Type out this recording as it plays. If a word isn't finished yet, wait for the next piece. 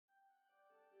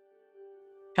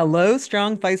Hello,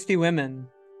 strong, feisty women.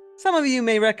 Some of you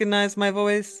may recognize my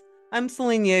voice. I'm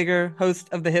Celine Yeager, host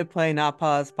of the Hit Play Not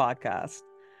Pause podcast.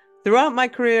 Throughout my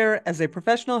career as a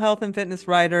professional health and fitness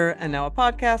writer and now a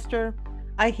podcaster,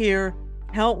 I hear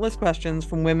countless questions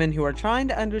from women who are trying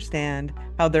to understand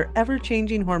how their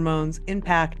ever-changing hormones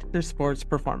impact their sports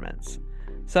performance.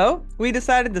 So, we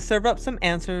decided to serve up some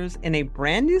answers in a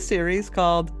brand new series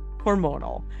called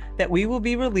Hormonal that we will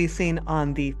be releasing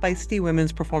on the Feisty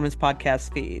Women's Performance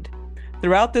Podcast feed.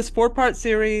 Throughout this 4-part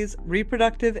series,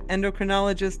 reproductive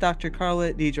endocrinologist Dr.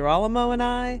 Carla DiGirolamo and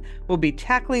I will be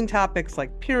tackling topics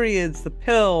like periods, the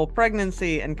pill,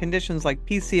 pregnancy, and conditions like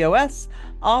PCOS,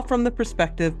 all from the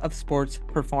perspective of sports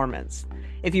performance.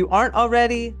 If you aren't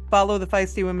already, follow the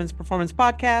Feisty Women's Performance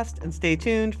Podcast and stay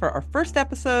tuned for our first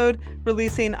episode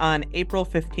releasing on April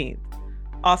 15th.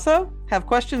 Also, have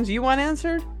questions you want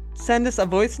answered? Send us a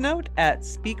voice note at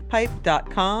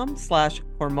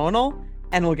speakpipe.com/hormonal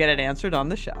and we'll get it answered on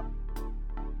the show.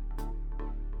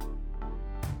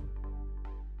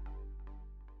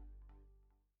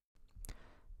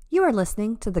 You are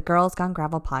listening to the Girls Gone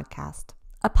Gravel podcast,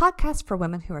 a podcast for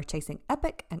women who are chasing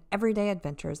epic and everyday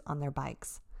adventures on their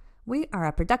bikes. We are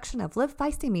a production of Live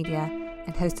Feisty Media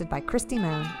and hosted by Christy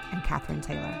Moan and Catherine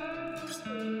Taylor.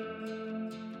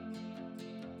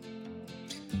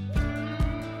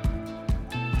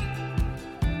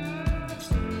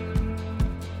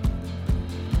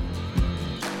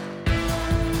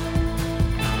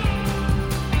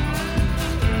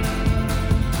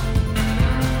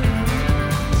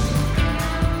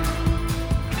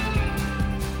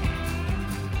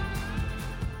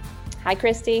 Hi,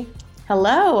 Christy.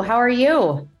 Hello, how are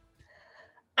you?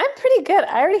 I'm pretty good.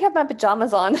 I already have my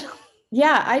pajamas on.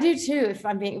 Yeah, I do too, if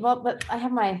I'm being, but I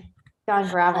have my Gone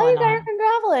Gravel Oh, you on. guys are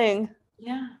traveling.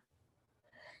 Yeah.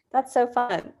 That's so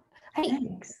fun. Hey,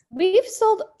 Thanks. we've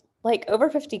sold like over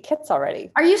 50 kits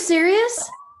already. Are you serious?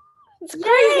 It's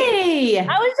crazy. Yay!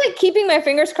 I was like keeping my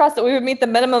fingers crossed that we would meet the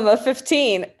minimum of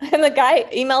 15. And the guy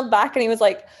emailed back and he was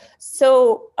like,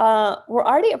 so we're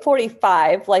already at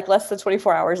 45, like less than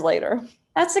 24 hours later.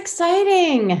 That's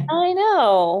exciting. I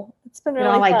know. It's been We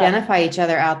really all fun. identify each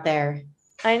other out there.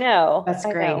 I know. That's I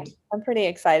know. great. I'm pretty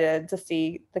excited to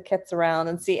see the kits around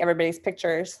and see everybody's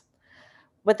pictures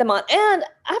with them on. And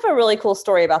I have a really cool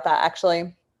story about that,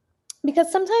 actually,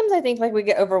 because sometimes I think like we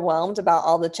get overwhelmed about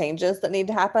all the changes that need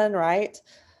to happen, right?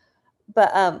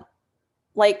 But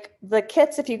like the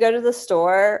kits, if you go to the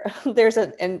store, there's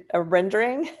a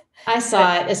rendering. I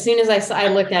saw it as soon as I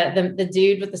looked at it. The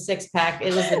dude with the 6-pack.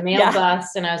 It was the male Yeah.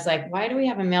 bust, and I was like, "Why do we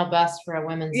have a male bust for a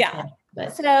women's?" Yeah. kit?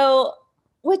 But So,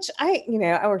 which I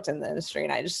worked in the industry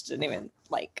and I just didn't even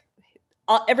like,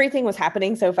 everything was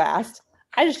happening so fast.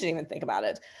 I just didn't even think about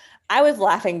it. I was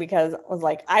laughing because I was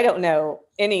like, I don't know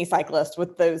any cyclist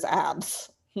with those abs,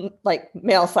 like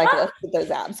male cyclists with those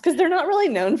abs, because they're not really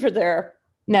known for their.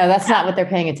 no, that's not what they're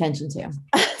paying attention to.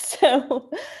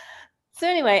 So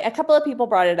anyway, a couple of people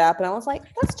brought it up and I was like,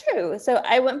 that's true. So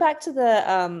I went back to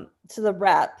the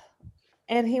rep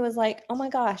and he was like, oh my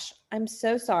gosh, I'm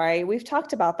so sorry. We've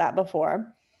talked about that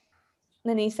before.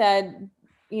 And he said,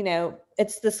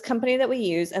 it's this company that we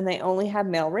use and they only have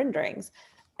male renderings.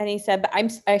 And he said, but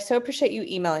I so appreciate you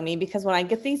emailing me because when I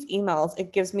get these emails,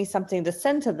 it gives me something to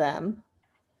send to them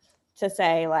to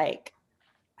say like,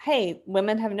 hey,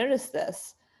 women have noticed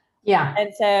this. Yeah.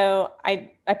 And so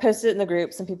I posted it in the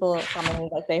group. Some people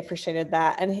commented like they appreciated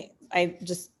that. And I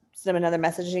just sent him another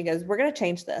message. And he goes, we're going to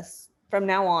change this. From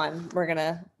now on, we're going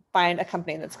to find a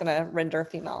company that's going to render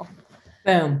female.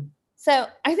 Boom. So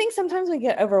I think sometimes we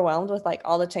get overwhelmed with like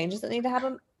all the changes that need to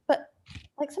happen. But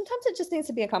like sometimes it just needs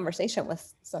to be a conversation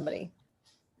with somebody.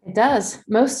 It does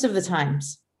most of the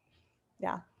times.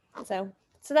 Yeah. So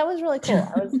that was really cool.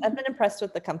 I've been impressed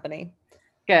with the company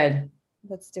Good.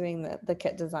 that's doing the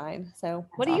kit design. So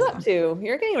what That's are you awesome. up to?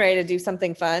 You're getting ready to do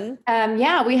something fun.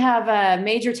 Yeah, we have a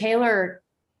Major Taylor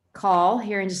call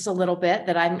here in just a little bit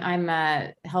that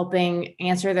I'm helping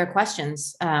answer their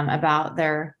questions about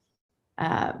their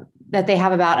that they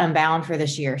have about Unbound for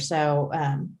this year. So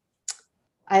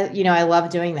I love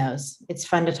doing those. It's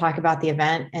fun to talk about the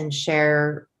event and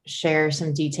share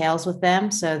some details with them.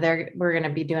 So we're going to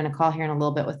be doing a call here in a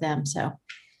little bit with them. So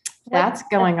that's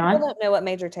going on. I don't know what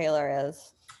Major Taylor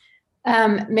is.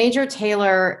 Major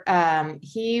Taylor,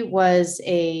 he was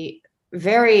a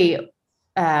very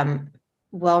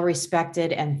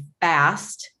well-respected and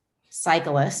fast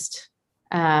cyclist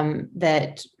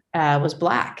that was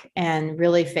Black and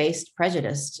really faced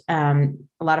prejudice, a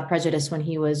lot of prejudice when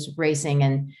he was racing.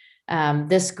 And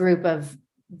there's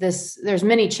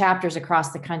many chapters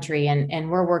across the country,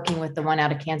 and we're working with the one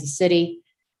out of Kansas City.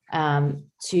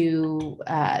 to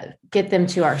get them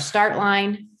to our start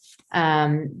line.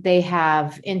 They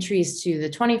have entries to the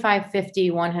 25,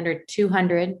 50, 100,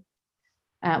 200.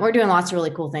 We're doing lots of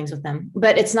really cool things with them,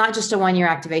 but it's not just a 1-year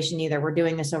activation either. We're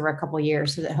doing this over a couple of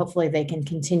years so that hopefully they can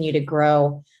continue to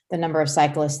grow the number of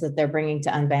cyclists that they're bringing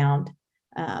to Unbound.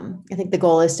 I think the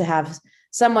goal is to have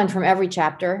someone from every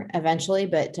chapter eventually,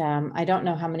 but I don't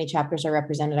know how many chapters are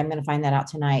represented. I'm going to find that out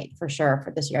tonight for sure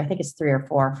for this year. I think it's 3 or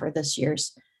 4 for this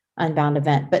year's Unbound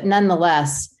event, but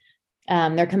nonetheless,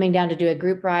 they're coming down to do a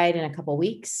group ride in a couple of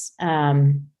weeks.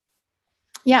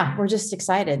 Yeah, we're just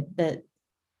excited that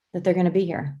they're going to be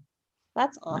here.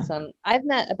 That's awesome. I've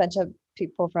met a bunch of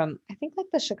people from, I think, like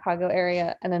the Chicago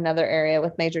area and another area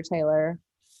with Major Taylor.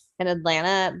 In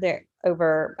Atlanta, they're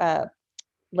over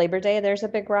Labor Day, there's a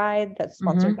big ride that's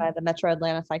sponsored by the Metro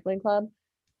Atlanta Cycling Club,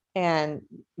 and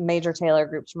Major Taylor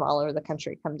groups from all over the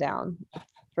country come down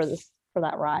for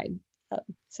that ride.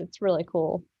 So it's really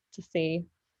cool to see,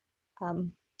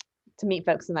 to meet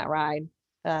folks in that ride.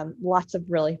 Lots of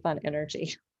really fun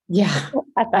energy. Yeah,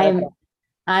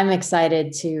 I'm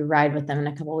excited to ride with them in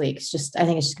a couple of weeks. I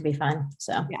think it's just gonna be fun.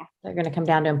 So yeah, they're gonna come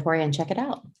down to Emporia and check it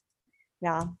out.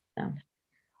 Yeah. So.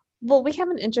 Well, we have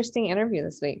an interesting interview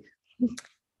this week.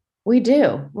 We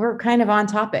do. We're kind of on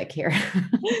topic here.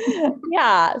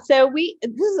 Yeah. So this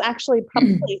is actually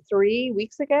probably 3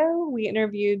 weeks ago. We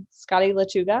interviewed Scotty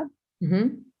LeChuga,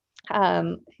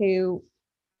 who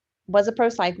was a pro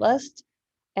cyclist,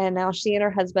 and now she and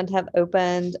her husband have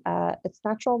opened it's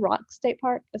Natural Rock State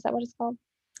Park. Is that what it's called?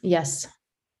 Yes.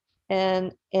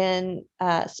 And in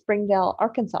Springdale,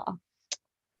 Arkansas.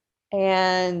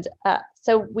 And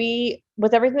so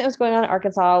with everything that was going on in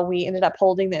Arkansas, we ended up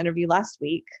holding the interview last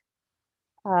week.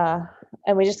 And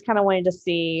we just kind of wanted to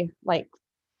see let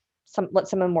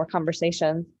some of more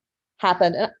conversations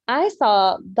happen. And I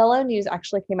saw Velo News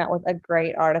actually came out with a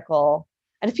great article.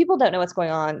 And if people don't know what's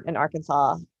going on in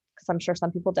Arkansas, because I'm sure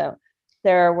some people don't,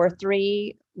 there were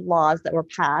 3 laws that were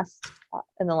passed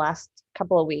in the last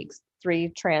couple of weeks, 3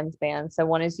 trans bans. So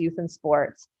one is youth in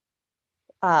sports.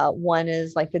 One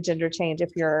is like the gender change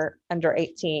if you're under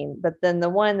 18. But then the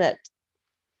one that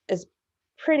is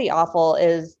pretty awful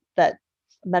is that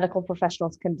medical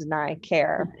professionals can deny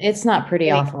care. It's not pretty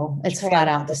awful. It's flat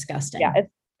out disgusting. Yeah,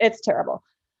 it's terrible.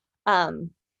 Can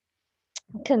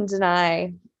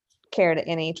deny care to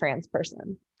any trans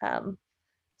person.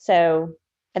 So,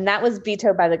 and that was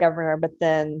vetoed by the governor, but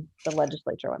then the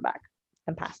legislature went back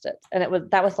and passed it.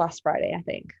 And that was last Friday, I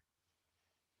think.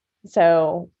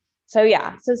 So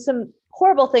yeah, so some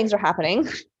horrible things are happening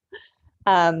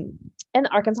in the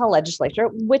Arkansas legislature,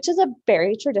 which is a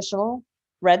very traditional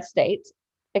red state,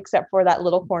 except for that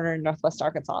little corner in Northwest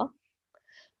Arkansas,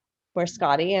 where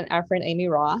Scotty and our friend Amy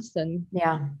Ross and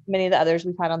many of the others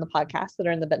we've had on the podcast that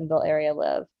are in the Bentonville area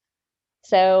live.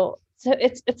 So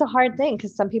it's a hard thing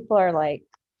because some people are like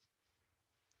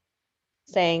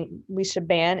saying we should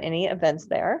ban any events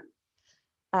there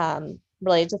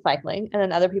related to cycling, and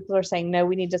then other people are saying no,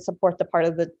 we need to support the part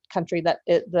of the country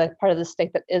the part of the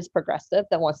state that is progressive,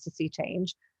 that wants to see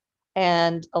change,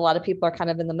 and a lot of people are kind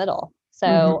of in the middle.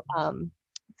 So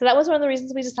so that was one of the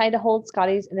reasons we decided to hold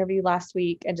Scotty's interview last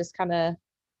week and just kind of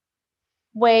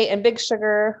weigh. And Big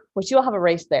Sugar, which you all have a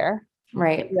race there,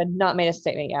 right? You had not made a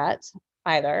statement yet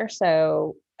either,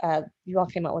 so you all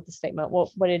came up with a statement.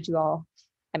 What did you all?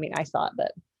 I mean, I saw it,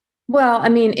 but well, I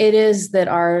mean, it is that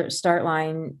our start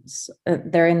lines,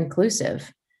 they're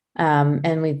inclusive,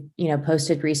 and we've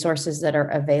posted resources that are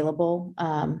available.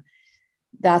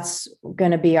 That's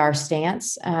going to be our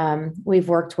stance. We've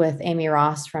worked with Amy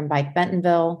Ross from Bike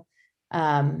Bentonville.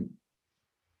 I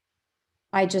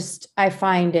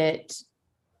find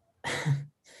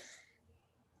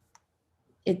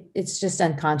it's just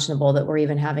unconscionable that we're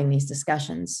even having these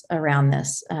discussions around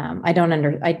this. I don't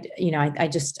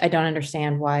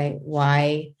understand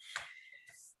why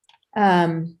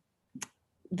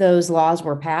those laws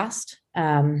were passed.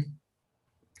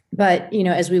 But,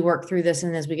 as we work through this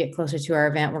and as we get closer to our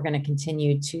event, we're going to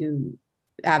continue to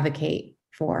advocate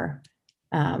for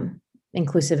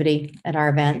inclusivity at our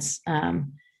events.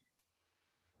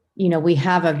 We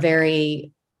have a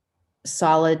very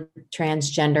solid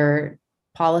transgender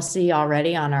policy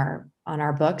already on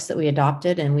our books that we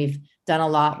adopted, and we've done a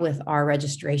lot with our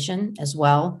registration as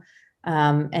well.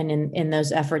 And in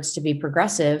those efforts to be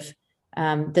progressive,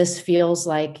 this feels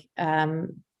like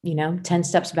 10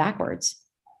 steps backwards.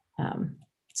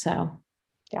 So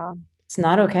yeah, it's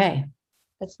not okay.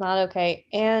 It's not okay.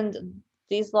 And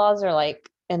these laws are like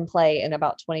in play in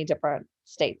about 20 different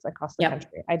states across the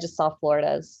country. I just saw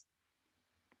Florida's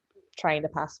trying to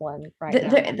pass one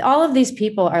right now. All of these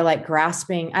people are like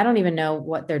grasping. I don't even know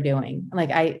what they're doing.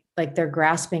 Like they're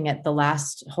grasping at the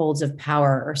last holds of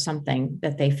power or something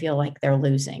that they feel like they're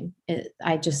losing.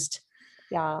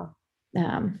 Yeah.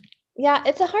 Yeah,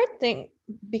 it's a hard thing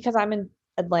because I'm in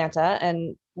Atlanta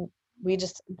and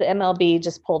the MLB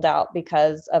just pulled out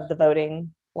because of the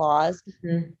voting laws.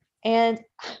 Mm-hmm. And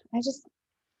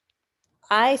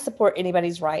I support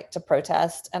anybody's right to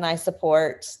protest, and I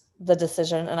support the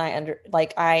decision, and I am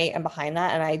behind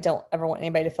that, and I don't ever want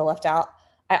anybody to feel left out.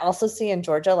 I also see in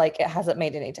Georgia, like, it hasn't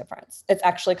made any difference. It's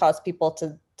actually caused people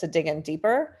to dig in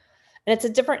deeper, and it's a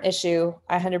different issue.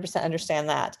 I 100% understand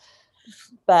that,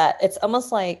 but it's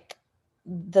almost like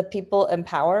the people in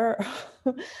power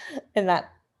in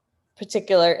that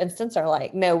particular instance are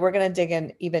like, no, we're going to dig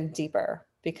in even deeper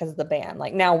because of the ban.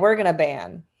 Like, now we're going to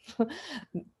ban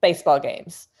baseball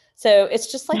games. So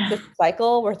it's just like this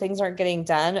cycle where things aren't getting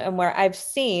done, and where I've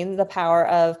seen the power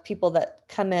of people that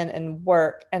come in and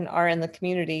work and are in the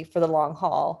community for the long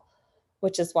haul,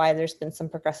 which is why there's been some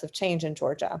progressive change in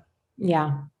Georgia.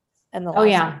 Yeah. And the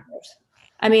years.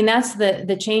 I mean, that's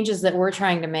the changes that we're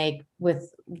trying to make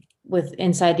with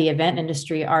inside the event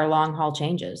industry are long haul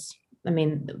changes. I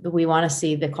mean, we want to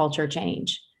see the culture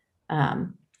change.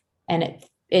 And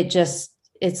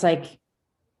it's like,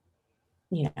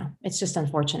 it's just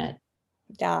unfortunate.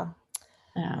 Yeah.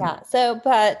 So,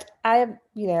 but what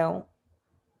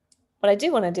I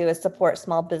do want to do is support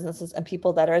small businesses and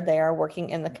people that are there working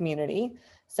in the community.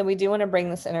 So we do want to bring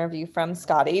this interview from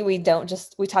Scotty. We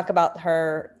talk about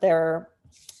their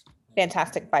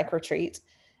fantastic bike retreat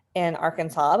in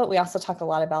Arkansas, but we also talk a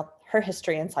lot about her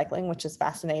history in cycling, which is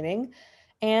fascinating.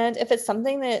 And if it's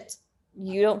something that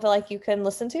you don't feel like you can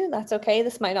listen to, that's okay.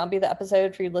 This might not be the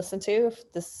episode for you to listen to. If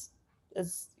this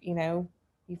is, you feel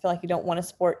like you don't want to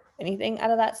support anything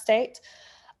out of that state.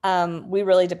 We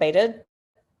really debated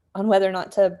on whether or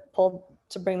not to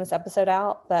bring this episode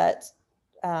out, but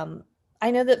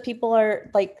I know that people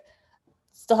are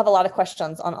still have a lot of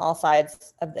questions on all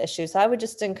sides of the issue. So I would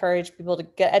just encourage people to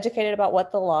get educated about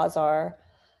what the laws are.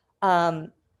 And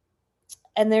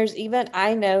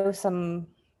I know some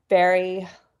very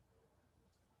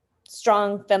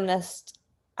strong feminist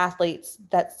athletes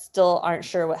that still aren't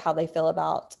sure how they feel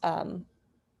about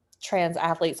trans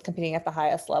athletes competing at the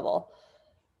highest level.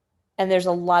 And there's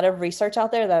a lot of research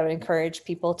out there that I would encourage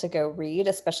people to go read,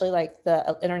 especially like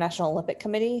the International Olympic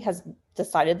Committee has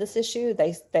decided this issue.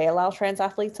 They allow trans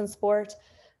athletes in sport.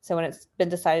 So when it's been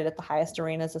decided at the highest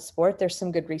arenas of sport, there's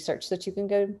some good research that you can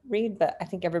go read, but I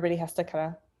think everybody has to kind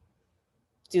of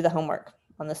do the homework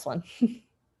on this one.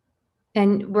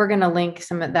 And we're going to link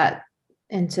some of that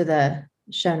into the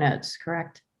show notes,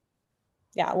 correct?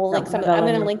 Yeah, we'll link some. I'm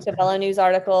going to link to Velo News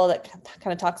article that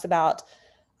kind of talks about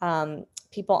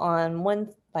people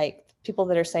people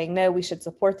that are saying, no, we should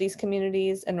support these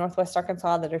communities in Northwest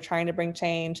Arkansas that are trying to bring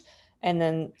change. And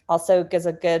then also gives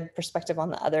a good perspective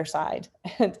on the other side.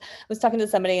 And I was talking to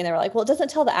somebody and they were like, well, it doesn't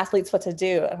tell the athletes what to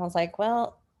do. And I was like,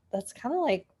 well, that's kind of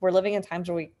like we're living in times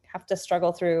where we have to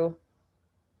struggle through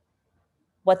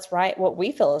what's right, what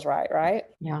we feel is right, right?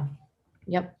 Yeah.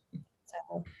 Yep.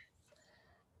 So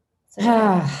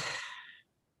yeah.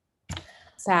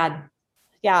 Sad.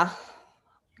 Yeah.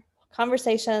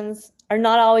 Conversations are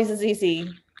not always as easy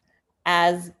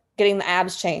as getting the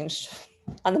abs changed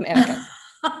on the mannequin.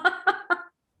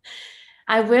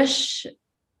 I wish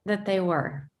that they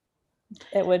were.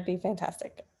 It would be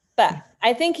fantastic. But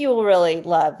I think you will really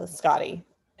love Scotty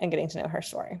and getting to know her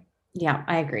story. Yeah,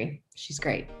 I agree. She's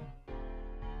great.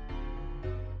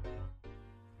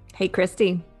 Hey,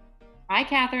 Christy. Hi,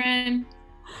 Catherine.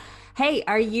 Hey,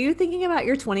 are you thinking about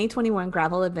your 2021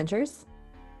 gravel adventures?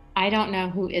 I don't know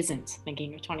who isn't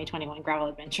thinking of 2021 gravel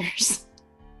adventures.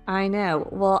 I know.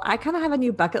 Well, I kind of have a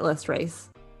new bucket list race.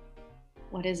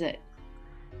 What is it?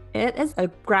 It is a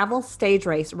gravel stage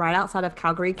race right outside of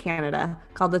Calgary, Canada,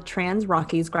 called the Trans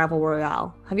Rockies Gravel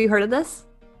Royale. Have you heard of this?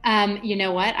 You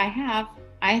know what? I have.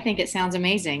 I think it sounds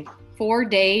amazing. 4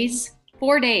 days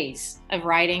of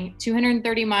riding,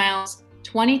 230 miles,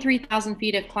 23,000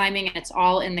 feet of climbing, and it's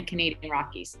all in the Canadian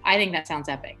Rockies. I think that sounds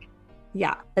epic.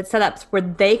 Yeah, it's set up where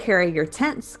they carry your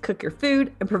tents, cook your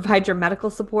food, and provide your medical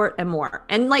support and more.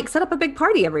 And set up a big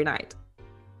party every night.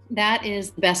 That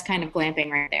is the best kind of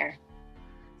glamping right there.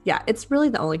 Yeah, it's really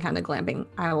the only kind of glamping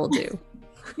I will do.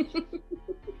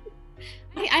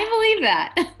 I believe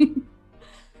that.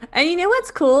 And you know what's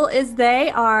cool is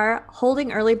they are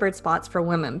holding early bird spots for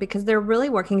women because they're really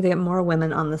working to get more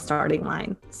women on the starting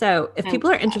line. So if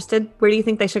people are interested, where do you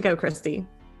think they should go, Christy?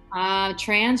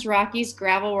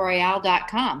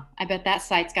 TransRockiesGravelRoyale.com. I bet that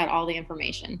site's got all the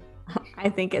information. I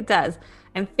think it does.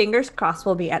 And fingers crossed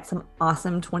we'll be at some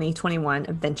awesome 2021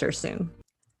 adventures soon.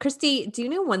 Christy, do you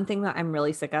know one thing that I'm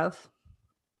really sick of?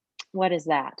 What is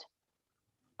that?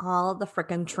 All the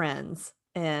freaking trends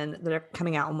and that are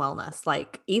coming out in wellness.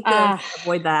 Like eat this,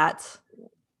 avoid that.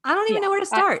 I don't even know where to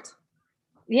start.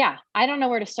 I don't know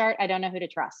where to start. I don't know who to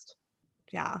trust.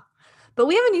 Yeah. But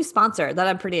we have a new sponsor that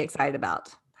I'm pretty excited about.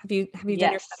 Have you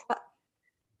done your setup?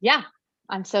 Yeah.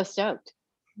 I'm so stoked.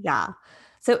 Yeah.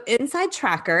 So Inside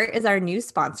Tracker is our new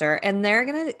sponsor, and they're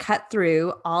going to cut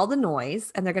through all the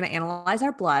noise and they're going to analyze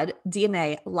our blood,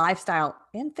 DNA, lifestyle,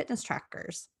 and fitness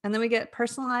trackers. And then we get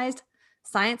personalized,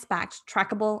 science-backed,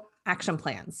 trackable action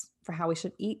plans for how we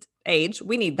should eat, age.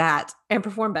 We need that, and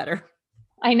perform better.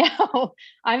 I know.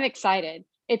 I'm excited.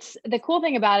 It's the cool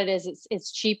thing about it is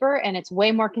it's cheaper and it's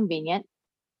way more convenient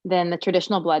than the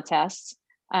traditional blood tests.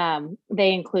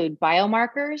 They include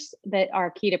biomarkers that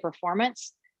are key to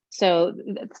performance. So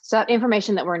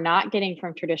information that we're not getting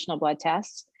from traditional blood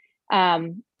tests.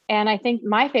 And I think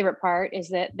my favorite part is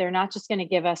that they're not just going to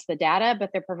give us the data,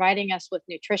 but they're providing us with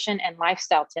nutrition and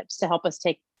lifestyle tips to help us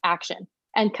take action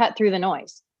and cut through the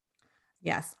noise.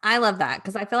 Yes, I love that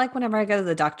because I feel like whenever I go to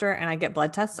the doctor and I get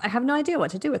blood tests, I have no idea what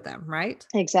to do with them, right?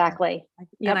 Exactly.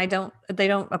 Yep. And they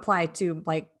don't apply to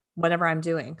like whatever I'm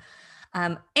doing.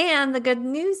 And the good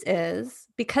news is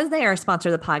because they are a sponsor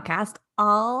of the podcast,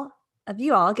 all of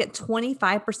you all get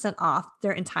 25% off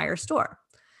their entire store.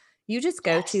 You just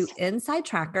go to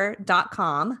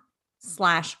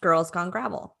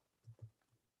insidetracker.com/girlsgonegravel.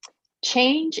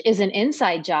 Change is an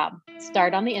inside job.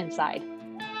 Start on the inside.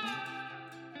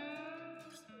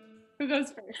 Who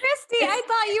goes first? Christy, I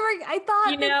thought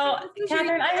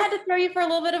Catherine, I had to throw you for a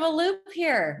little bit of a loop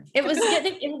here. It was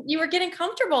you were getting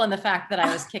comfortable in the fact that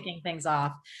I was kicking things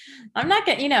off. I'm not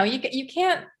gonna, you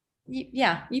can't, you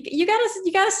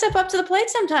gotta step up to the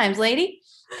plate sometimes, lady.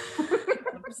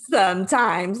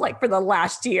 Sometimes, like for the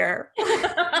last year.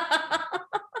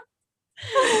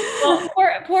 Well,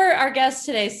 poor our guest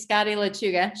today, Scotty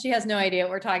LeChuga. She has no idea what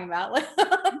we're talking about.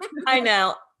 I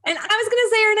know. And I was going to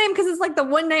say her name because it's like the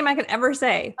one name I could ever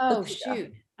say. Oh,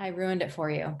 shoot. I ruined it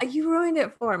for you. You ruined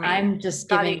it for me. I'm just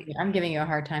giving you a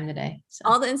hard time today. So.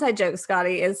 All the inside jokes,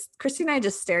 Scotty, is Christy and I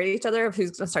just stare at each other of who's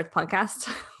going to start the podcast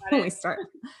when we start.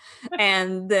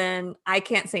 And then I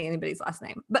can't say anybody's last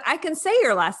name, but I can say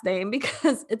your last name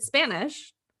because it's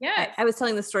Spanish. Yeah. I was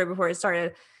telling the story before it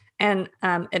started, and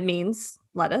it means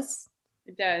lettuce.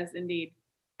 It does indeed.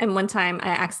 And one time I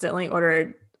accidentally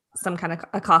ordered some kind of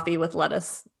a coffee with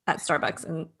lettuce at Starbucks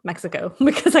in Mexico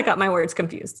because I got my words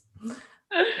confused.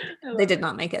 They did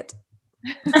not make it.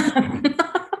 Did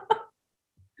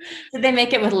they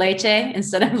make it with leche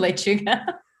instead of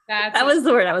lechuga? That was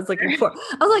the word I was looking for.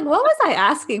 I was like, what was I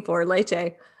asking for?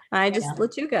 Leche.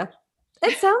 Lechuga.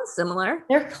 It sounds similar.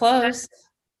 They're close.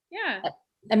 Yeah.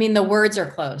 I mean, the words are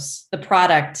close. The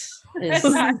product is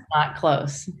not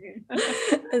close.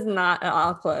 It's not at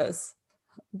all close.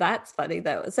 That's funny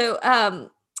though. So,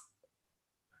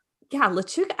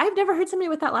 Lechuga. I've never heard somebody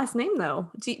with that last name though.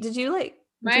 Did you like?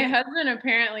 My husband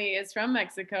apparently is from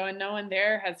Mexico, and no one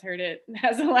there has heard it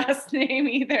has a last name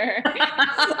either.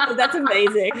 That's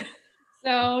amazing.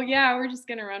 So yeah, we're just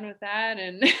gonna run with that.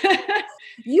 And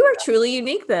you are truly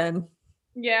unique then.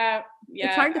 Yeah.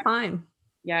 It's hard to find.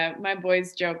 Yeah, my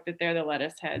boys joke that they're the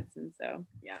lettuce heads, and so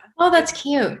yeah. Oh, that's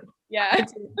cute. Yeah.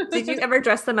 Did you ever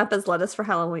dress them up as lettuce for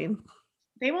Halloween?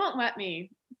 They won't let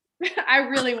me. I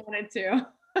really wanted to.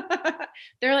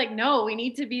 They're like, no, we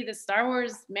need to be the Star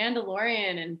Wars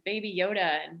Mandalorian and Baby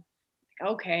Yoda. And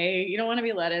okay, you don't want to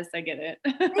be lettuce. I get it.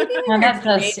 Maybe when they're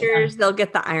teenagers, they'll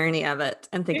get the irony of it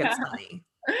and think it's funny.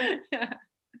 Yeah.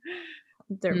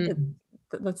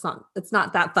 It's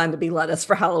not that fun to be lettuce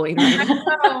for Halloween. Right?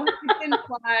 No, you can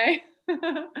fly.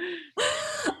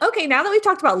 Okay, now that we've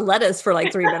talked about lettuce for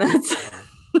like 3 minutes.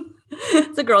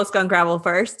 The Girls Gone Gravel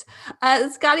first.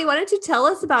 Scotty, why don't you tell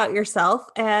us about yourself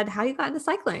and how you got into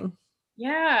cycling?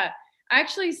 Yeah,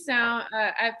 actually,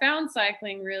 I found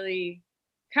cycling really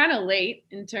kind of late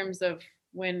in terms of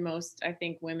when most, I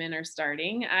think, women are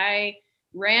starting. I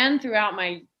ran throughout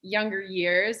my younger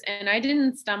years, and I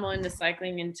didn't stumble into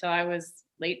cycling until I was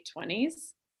late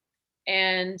 20s.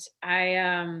 And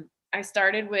I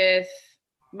started with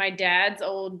my dad's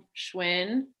old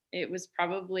Schwinn. It was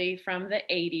probably from the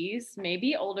 80s,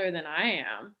 maybe older than I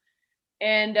am.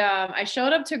 And I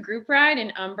showed up to group ride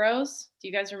in Umbros. Do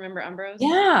you guys remember Umbros?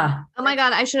 Yeah. Oh my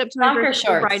God, I showed up to my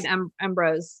group ride in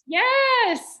Umbros.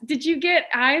 Yes. Did you get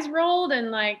eyes rolled and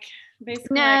like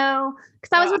Basically, No,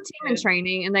 because I was well, with Team in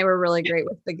Training and they were really great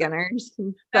with beginners.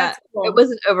 But That's cool. it was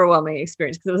an overwhelming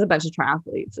experience because it was a bunch of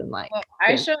triathletes and like. Well,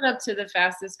 I showed up to the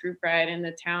fastest group ride in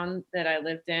the town that I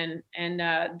lived in,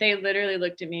 and they literally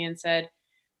looked at me and said,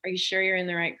 "Are you sure you're in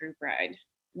the right group ride?"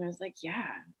 And I was like, "Yeah,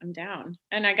 I'm down."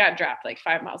 And I got dropped like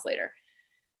 5 miles later.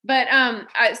 But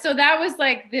so that was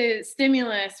like the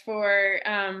stimulus for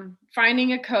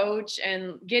finding a coach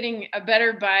and getting a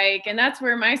better bike, and that's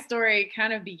where my story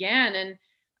kind of began.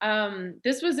 And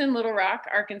this was in Little Rock,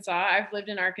 Arkansas. I've lived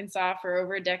in Arkansas for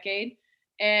over a decade,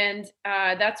 and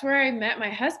that's where I met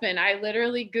my husband. I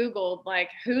literally Googled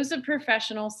like, who's a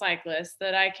professional cyclist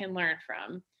that I can learn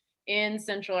from in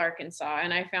Central Arkansas,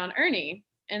 and I found Ernie.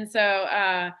 And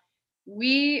so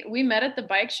we met at the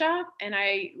bike shop, and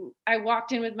I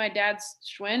walked in with my dad's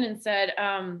Schwinn and said,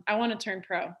 I want to turn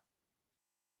pro.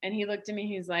 And he looked at me,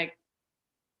 he's like,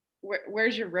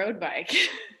 where's your road bike?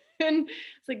 And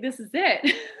it's like, this is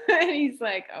it. And he's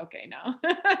like, okay, no.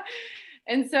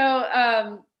 And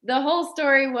so the whole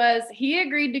story was he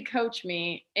agreed to coach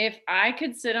me if I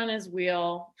could sit on his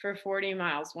wheel for 40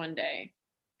 miles one day.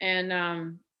 And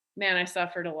man, I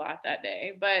suffered a lot that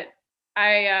day, but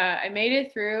I made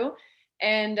it through.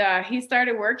 And he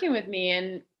started working with me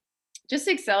and just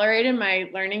accelerated my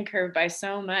learning curve by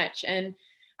so much. And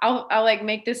I'll like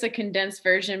make this a condensed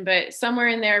version, but somewhere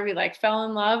in there we like fell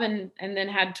in love and then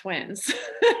had twins.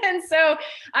 And so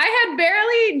I had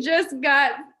barely just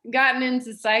gotten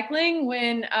into cycling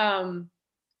when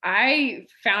I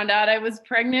found out I was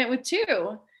pregnant with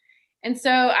two. And so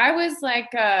I was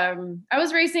like, I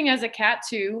was racing as a cat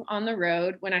too on the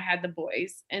road when I had the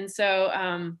boys. And so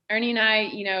Ernie and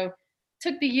I,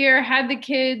 took the year, had the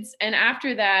kids. And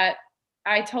after that,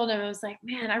 I told him, I was like,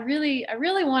 man, I really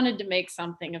wanted to make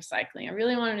something of cycling. I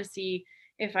really wanted to see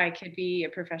if I could be a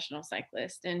professional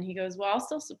cyclist. And he goes, well, I'll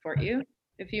still support you.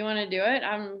 If you want to do it,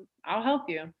 I'll help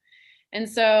you. And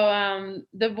so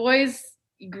the boys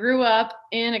grew up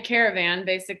in a caravan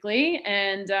basically.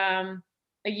 And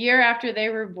a year after they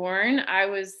were born, I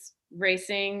was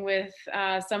racing with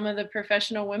some of the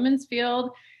professional women's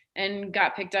field and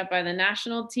got picked up by the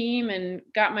national team and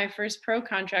got my first pro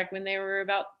contract when they were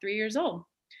about 3 years old.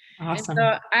 Awesome. And so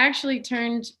I actually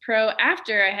turned pro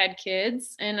after I had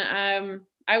kids, and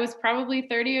I was probably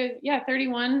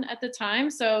 31 at the time.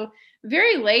 So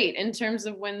very late in terms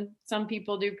of when some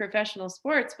people do professional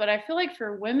sports. But I feel like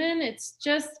for women, it's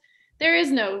just, there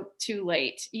is no too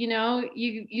late.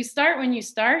 You start when you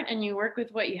start and you work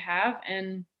with what you have.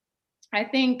 And I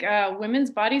think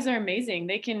women's bodies are amazing.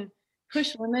 They can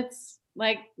push limits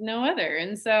like no other.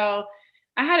 And so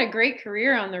I had a great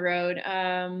career on the road.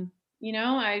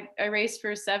 I raced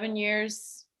for 7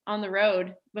 years on the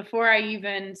road before I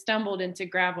even stumbled into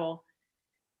gravel.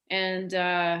 And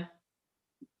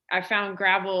I found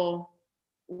gravel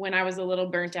when I was a little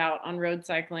burnt out on road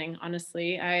cycling.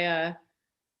 Honestly, I'd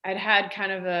had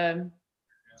kind of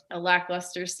a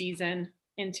lackluster season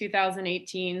in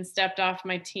 2018, stepped off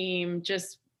my team,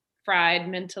 just fried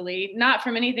mentally, not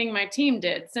from anything my team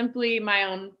did, simply my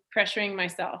own pressuring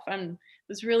myself. I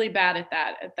was really bad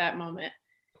at that moment,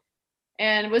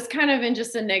 and was kind of in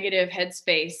just a negative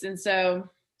headspace. And so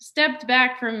stepped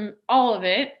back from all of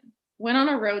it, went on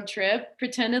a road trip,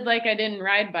 pretended like I didn't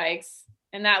ride bikes.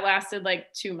 And that lasted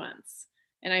like 2 months,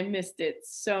 and I missed it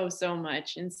so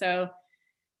much. And so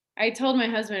I told my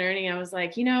husband, Ernie, I was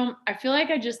like, I feel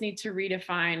like I just need to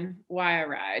redefine why I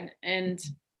ride. And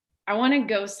I want to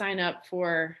go sign up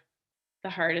for the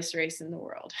hardest race in the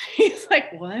world. He's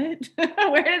like, what?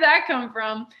 Where did that come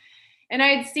from? And I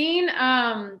had seen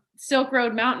Silk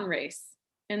Road Mountain Race,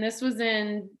 and this was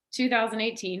in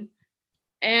 2018.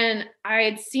 And I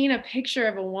had seen a picture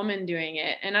of a woman doing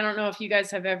it. And I don't know if you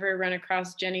guys have ever run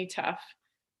across Jenny Tuff,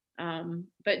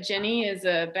 but Jenny is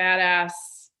a badass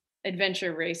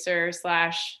adventure racer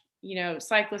 /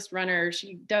 cyclist runner.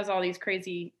 She does all these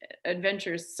crazy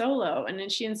adventures solo. And then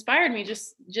she inspired me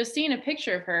just seeing a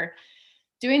picture of her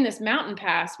doing this mountain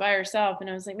pass by herself. And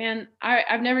I was like, man,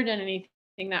 I've never done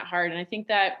anything that hard. And I think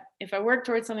that if I work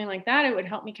towards something like that, it would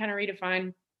help me kind of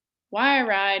redefine why I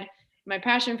ride, my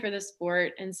passion for the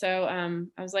sport. And so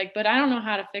I was like, but I don't know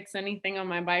how to fix anything on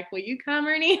my bike. Will you come,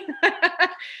 Ernie?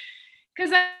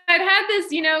 Because I'd had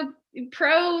this,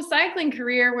 pro cycling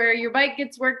career where your bike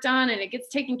gets worked on and it gets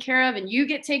taken care of and you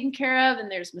get taken care of and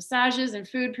there's massages and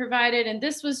food provided. And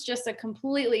this was just a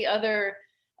completely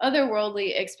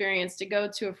otherworldly experience to go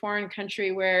to a foreign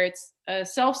country where it's a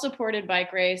self-supported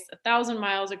bike race, 1,000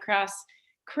 miles across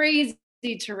crazy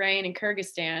terrain in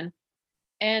Kyrgyzstan.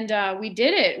 And we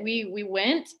did it. We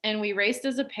went and we raced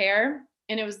as a pair,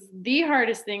 and it was the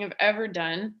hardest thing I've ever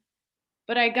done.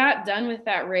 But I got done with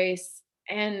that race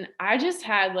and I just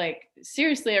had like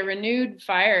seriously a renewed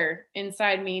fire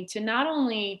inside me to not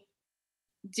only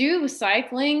do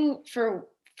cycling for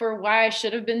why I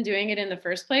should have been doing it in the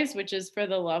first place, which is for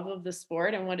the love of the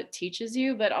sport and what it teaches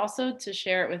you, but also to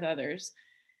share it with others.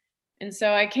 And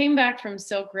so I came back from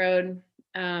Silk Road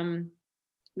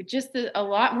with just a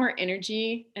lot more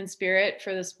energy and spirit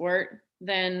for the sport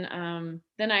than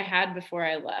I had before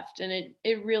I left. And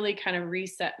it really kind of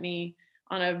reset me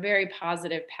on a very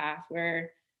positive path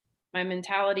where my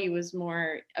mentality was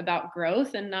more about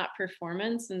growth and not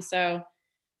performance. And so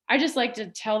I just like to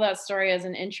tell that story as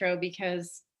an intro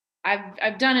because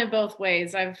I've done it both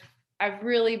ways. I've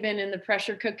really been in the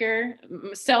pressure cooker,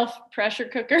 self pressure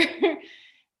cooker.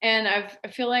 And I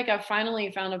feel like I've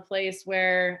finally found a place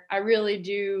where I really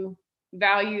do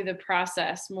value the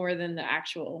process more than the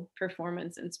actual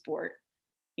performance in sport.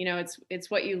 You know, it's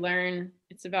what you learn.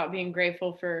 It's about being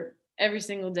grateful for every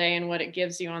single day and what it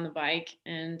gives you on the bike.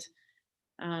 And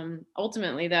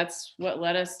ultimately, that's what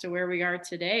led us to where we are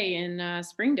today in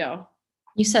Springdale.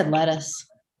 You said lettuce.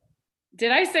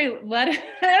 Did I say lettuce?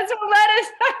 That's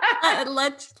what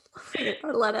lettuce.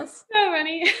 Lettuce. So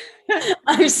funny.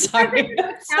 I'm sorry.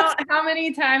 How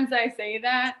many times I say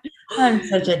that? I'm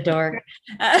such a dork.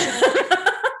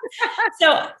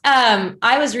 So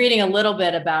I was reading a little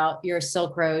bit about your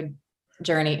Silk Road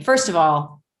journey. First of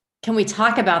all, can we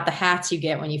talk about the hats you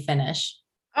get when you finish?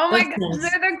 Oh my God,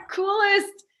 they're the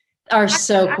coolest. Are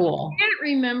so cool. I can't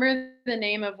remember the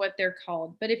name of what they're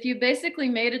called, but if you basically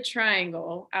made a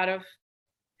triangle out of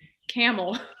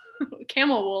camel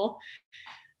wool,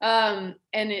 and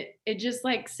it just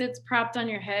like sits propped on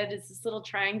your head. It's this little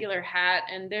triangular hat,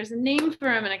 and there's a name for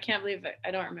them, and I can't believe it.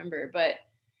 I don't remember, but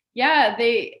yeah,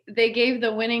 they gave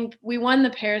we won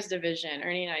the pairs division,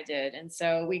 Ernie and I did, and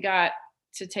so we got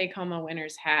to take home a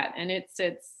winner's hat, and it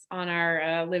sits on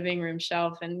our living room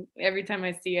shelf, and every time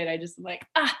I see it, I just like,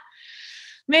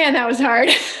 man, that was hard.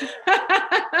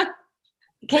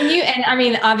 Can you, and I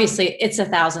mean, obviously it's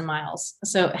 1,000 miles.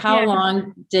 So how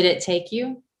long did it take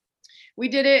you? We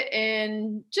did it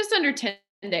in just under 10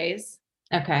 days.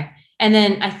 Okay. And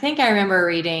then I think I remember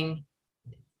reading,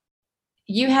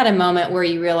 you had a moment where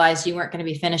you realized you weren't going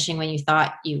to be finishing when you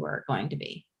thought you were going to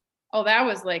be. Oh, that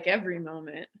was like every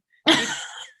moment.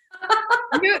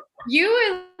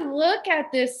 You would look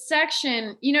at this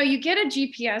section, you know, you get a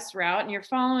GPS route and you're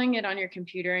following it on your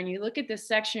computer and you look at this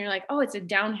section, you're like, oh, it's a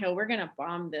downhill. We're going to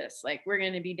bomb this. Like, we're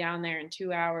going to be down there in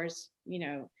 2 hours, you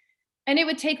know, and it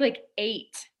would take like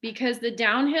 8 because the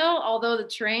downhill, although the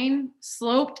terrain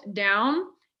sloped down,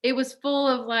 it was full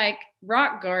of like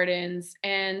rock gardens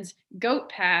and goat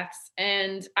paths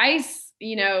and ice,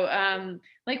 you know,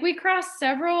 like we crossed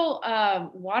several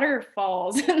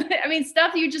waterfalls. I mean,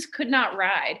 stuff you just could not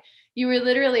ride. You were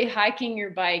literally hiking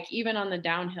your bike, even on the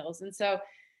downhills. And so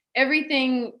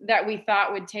everything that we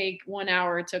thought would take 1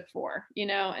 hour took 4, you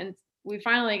know, and we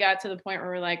finally got to the point where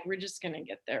we're like, we're just going to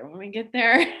get there when we get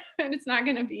there. And it's not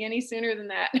going to be any sooner than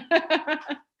that.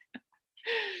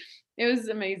 It was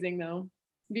amazing though.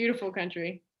 Beautiful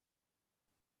country.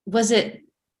 Was it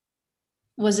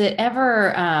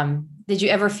ever, did you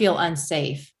ever feel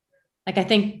unsafe? Like, I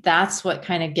think that's what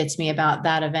kind of gets me about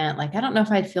that event. Like, I don't know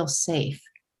if I'd feel safe.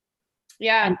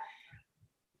 Yeah.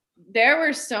 There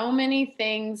were so many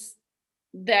things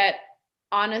that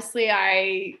honestly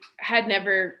I had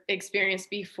never experienced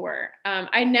before.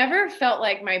 I never felt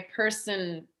like I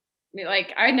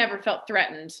never felt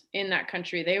threatened in that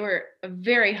country. They were a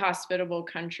very hospitable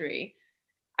country.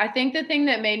 I think the thing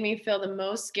that made me feel the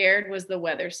most scared was the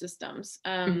weather systems.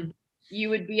 You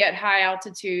would be at high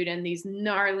altitude and these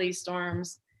gnarly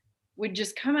storms would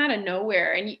just come out of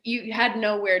nowhere and you had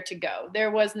nowhere to go. There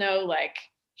was no like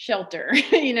shelter,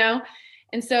 you know?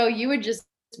 And so you would just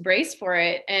brace for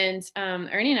it. And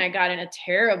Ernie and I got in a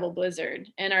terrible blizzard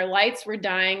and our lights were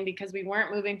dying because we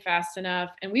weren't moving fast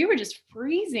enough. And we were just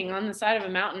freezing on the side of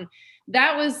a mountain.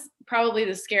 That was probably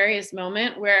the scariest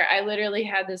moment where I literally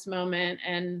had this moment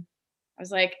and I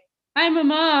was like, I'm a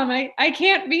mom. I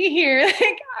can't be here.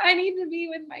 Like, I need to be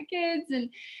with my kids. And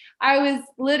I was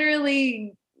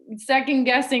literally second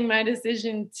guessing my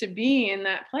decision to be in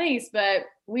that place, but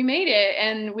we made it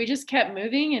and we just kept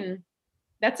moving and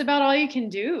that's about all you can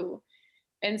do.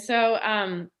 And so,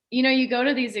 you know, you go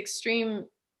to these extreme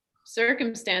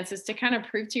circumstances to kind of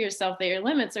prove to yourself that your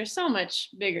limits are so much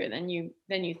bigger than you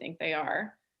think they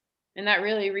are. And that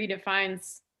really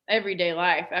redefines everyday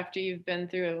life after you've been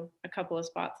through a couple of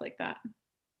spots like that.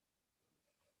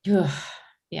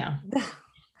 Yeah.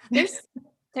 There's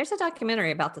a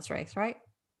documentary about this race, right?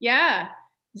 Yeah.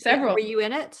 Several. Were you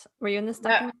in it? Were you in this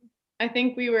documentary? I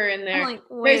think we were in there. I'm like,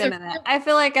 wait There's a minute. I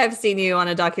feel like I've seen you on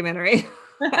a documentary.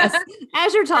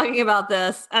 As you're talking about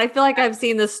this, I feel like I've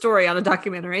seen this story on a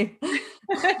documentary.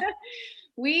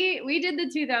 we did the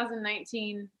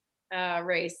 2019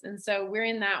 race, and so we're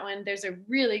in that one. There's a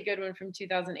really good one from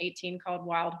 2018 called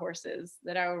Wild Horses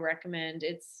that I would recommend.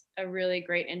 It's a really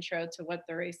great intro to what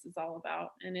the race is all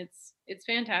about, and it's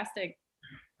fantastic.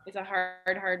 It's a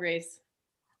hard race.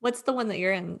 What's the one that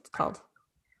you're in called?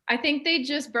 I think they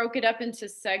just broke it up into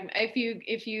segment.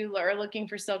 If you are looking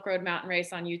for Silk Road Mountain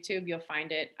Race on YouTube, you'll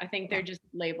find it. I think they're just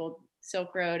labeled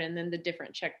Silk Road and then the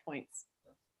different checkpoints.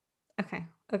 Okay.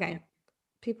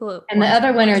 People. And the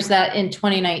other winners that in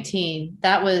 2019,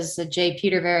 that was Jay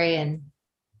Peterberry and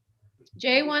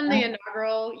Jay won the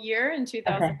inaugural year in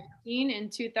 2018. In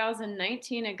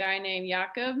 2019, a guy named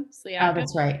Jakub Sliakov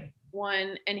that's right.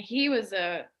 won, and he was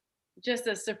just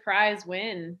a surprise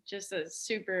win. Just a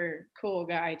super cool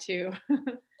guy too.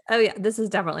 Oh yeah, this is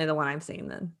definitely the one I'm seeing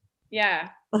then. Yeah.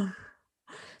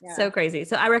 So crazy.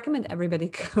 So I recommend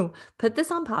everybody go put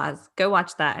this on pause, go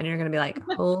watch that, and you're gonna be like,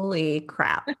 holy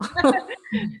crap.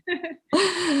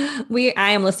 I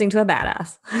am listening to a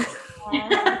badass.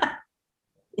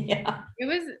 Yeah. It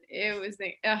was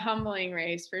a humbling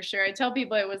race for sure. I tell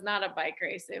people it was not a bike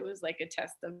race. It was like a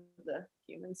test of the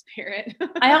human spirit.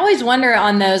 I always wonder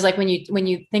on those, like when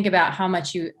you think about how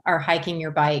much you are hiking your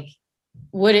bike,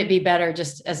 would it be better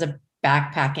just as a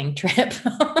backpacking trip?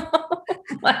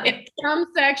 Like some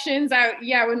sections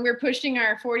when we're pushing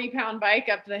our 40-pound bike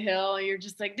up the hill, you're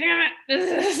just like, damn it,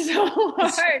 this is so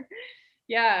hard.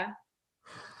 Yeah.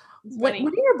 What do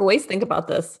your boys think about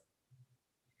this?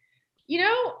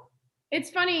 It's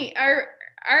funny. Our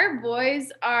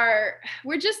boys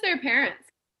we're just their parents.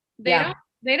 They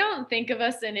don't think of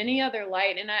us in any other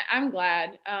light. And I'm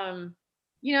glad.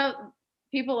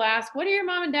 People ask, what do your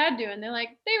mom and dad do? And they're like,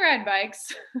 they ride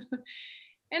bikes.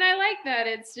 And I like that.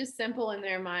 It's just simple in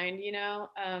their mind,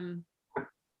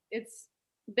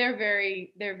 they're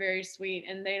very sweet,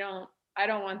 and I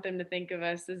don't want them to think of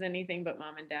us as anything but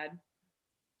mom and dad.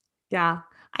 Yeah.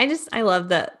 I love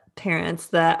that parents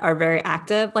that are very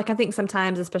active. Like I think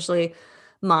sometimes, especially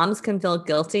moms can feel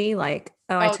guilty. Like,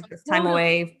 I took this time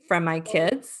away from my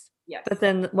kids. Yes. But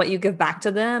then what you give back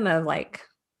to them of like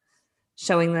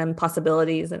showing them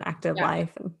possibilities and active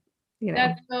life. And,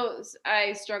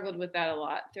 I struggled with that a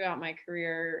lot throughout my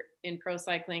career in pro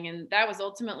cycling. And that was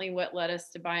ultimately what led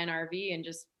us to buy an RV and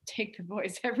just take the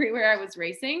boys everywhere I was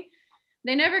racing.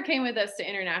 They never came with us to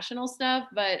international stuff,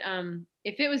 but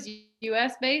if it was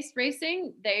US based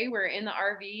racing, they were in the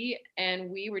RV and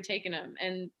we were taking them.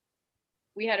 And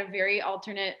we had a very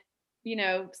alternate,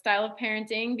 style of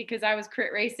parenting, because I was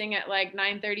crit racing at like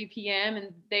 9:30 p.m.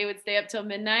 and they would stay up till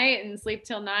midnight and sleep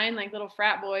till 9 like little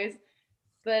frat boys.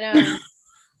 But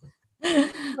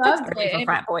loved it. For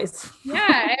frat boys.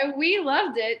 Yeah, and we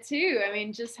loved it too. I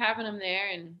mean, just having them there,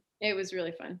 and it was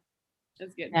really fun. It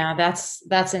was good. Yeah,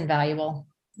 that's invaluable.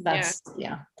 That's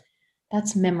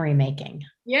memory making.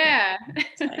 Yeah.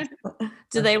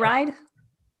 Do they ride?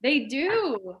 They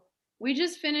do. We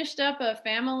just finished up a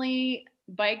family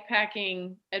bike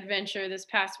packing adventure this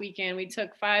past weekend. We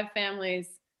took 5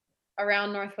 families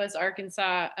around Northwest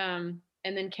Arkansas, and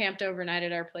then camped overnight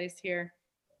at our place here.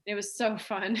 It was so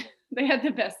fun. They had the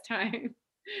best time.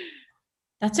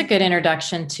 That's a good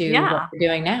introduction to what we're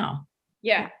doing now.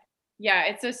 Yeah. Yeah.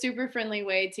 It's a super friendly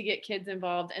way to get kids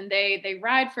involved, and they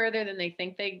ride further than they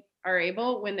think they are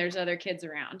able when there's other kids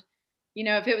around.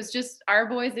 If it was just our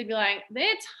boys, they'd be like,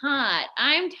 it's hot,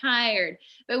 I'm tired.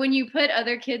 But when you put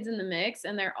other kids in the mix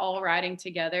and they're all riding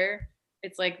together,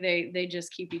 it's like they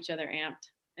just keep each other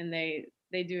amped, and they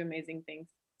do amazing things.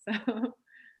 So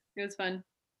it was fun.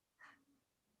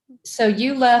 So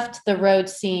you left the road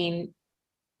scene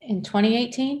in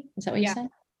 2018? Is that what you said?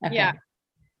 Okay. Yeah.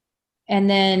 And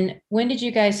then when did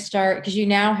you guys start? Because you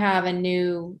now have a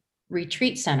new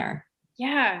retreat center.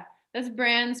 Yeah, that's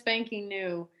brand spanking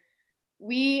new.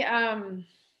 We opened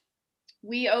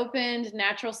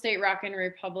Natural State Rockin'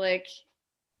 Republic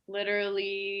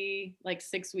literally like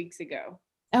 6 weeks ago.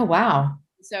 Oh, wow.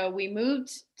 So we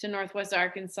moved to Northwest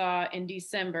Arkansas in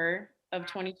December of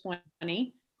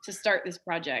 2020 to start this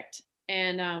project.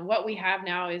 And what we have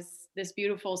now is this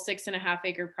beautiful 6.5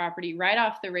 acre property right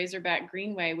off the Razorback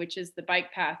Greenway, which is the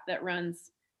bike path that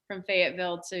runs from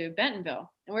Fayetteville to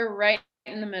Bentonville. And we're right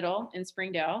in the middle in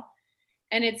Springdale.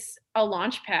 And it's a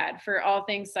launch pad for all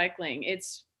things cycling.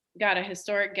 It's got a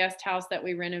historic guest house that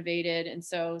we renovated. And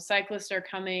so cyclists are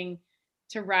coming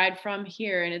to ride from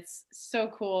here. And it's so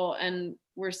cool. And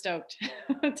we're stoked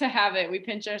to have it. We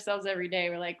pinch ourselves every day.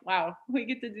 We're like, wow, we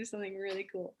get to do something really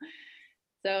cool.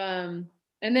 So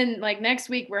And then like next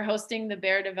week, we're hosting the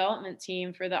Bear Development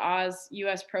Team for the Oz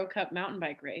US Pro Cup mountain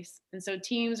bike race. And so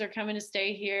teams are coming to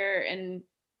stay here. And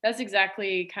that's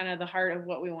exactly kind of the heart of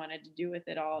what we wanted to do with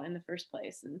it all in the first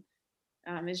place.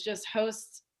 And is just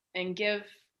host and give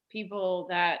people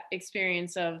that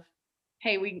experience of,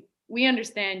 hey, we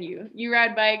understand you. You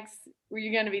ride bikes,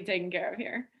 you're going to be taken care of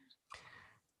here.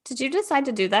 Did you decide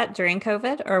to do that during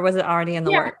COVID, or was it already in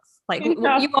the works? Like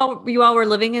No. you all were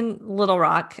living in Little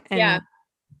Rock and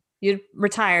you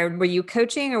retired. Were you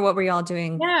coaching, or what were you all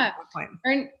doing? Yeah. At that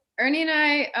point? Ernie and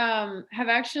I have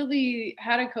actually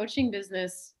had a coaching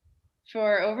business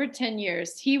for over 10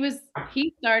 years. He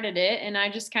started it, and I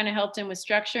just kind of helped him with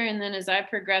structure. And then as I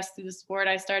progressed through the sport,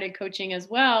 I started coaching as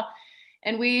well.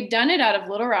 And we'd done it out of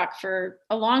Little Rock for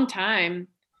a long time,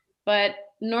 but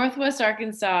Northwest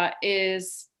Arkansas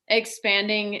is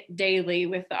expanding daily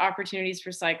with the opportunities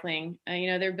for cycling.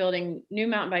 They're building new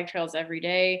mountain bike trails every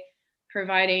day,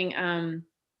 providing,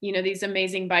 these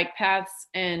amazing bike paths,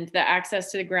 and the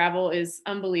access to the gravel is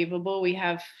unbelievable. We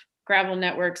have gravel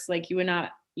networks like you would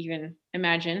not even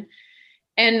imagine.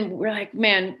 And we're like,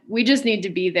 man, we just need to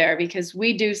be there because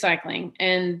we do cycling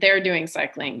and they're doing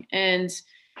cycling. And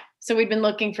so we'd been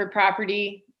looking for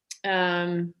property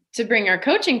to bring our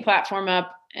coaching platform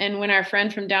up. And when our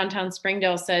friend from downtown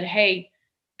Springdale said, hey,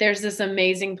 there's this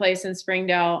amazing place in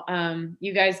Springdale,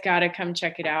 you guys got to come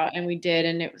check it out. And we did.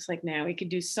 And it was like, man, we could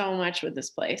do so much with this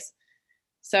place.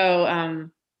 So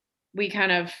we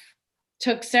kind of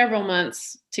took several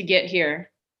months to get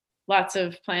here. Lots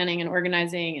of planning and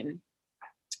organizing and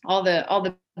all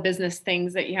the business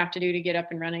things that you have to do to get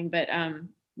up and running. But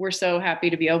we're so happy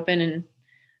to be open and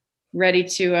ready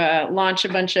to launch a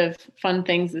bunch of fun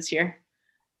things this year.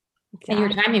 And your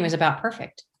timing was about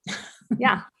perfect.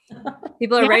 Yeah.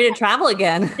 People are ready to travel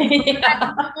again.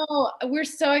 We're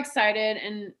so excited.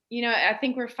 And, I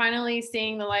think we're finally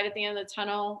seeing the light at the end of the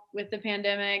tunnel with the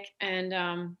pandemic.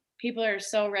 And people are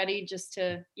so ready just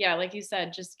to, like you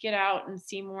said, just get out and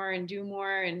see more and do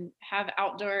more and have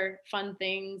outdoor fun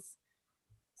things.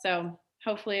 So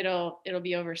hopefully it'll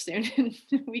be over soon and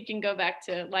we can go back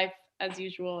to life as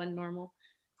usual and normal.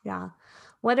 Yeah.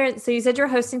 So you said you're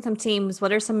hosting some teams.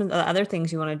 What are some of the other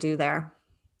things you want to do there?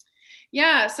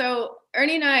 Yeah. So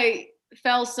Ernie and I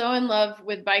fell so in love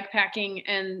with bike packing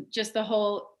and just the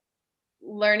whole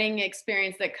learning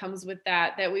experience that comes with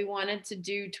that we wanted to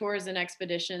do tours and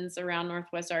expeditions around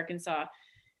Northwest Arkansas.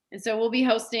 And so we'll be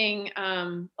hosting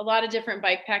a lot of different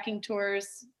bike packing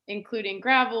tours, including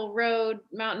gravel, road,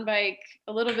 mountain bike,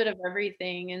 a little bit of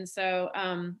everything. And so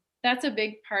that's a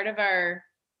big part of our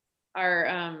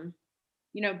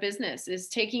business, is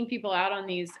taking people out on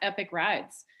these epic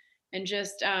rides and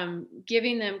just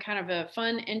giving them kind of a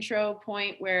fun intro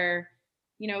point where,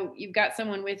 you've got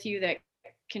someone with you that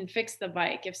can fix the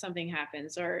bike if something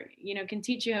happens, or, can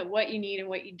teach you what you need and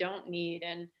what you don't need,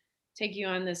 and take you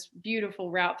on this beautiful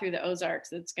route through the Ozarks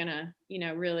that's gonna,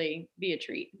 really be a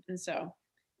treat. And so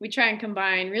we try and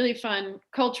combine really fun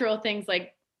cultural things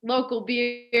like local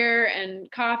beer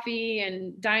and coffee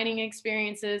and dining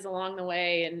experiences along the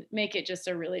way, and make it just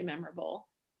a really memorable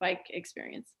bike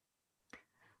experience.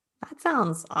 That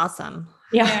sounds awesome.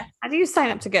 Yeah. How do you sign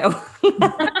up to go?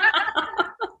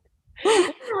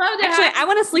 Actually, I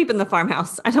want to sleep in the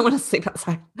farmhouse. I don't want to sleep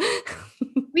outside.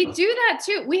 We do that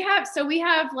too. We have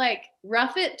like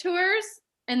Rough It tours,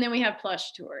 and then we have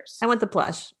plush tours. I want the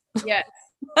plush. Yes,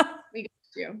 we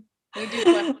do. We do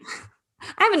plush.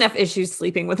 I have enough issues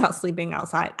sleeping without sleeping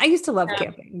outside. I used to love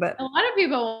camping, but a lot of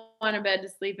people want a bed to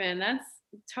sleep in. That's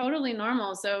totally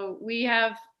normal. So we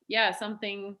have,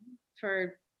 something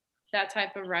for that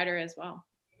type of rider as well.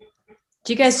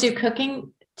 Do you guys do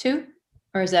cooking too?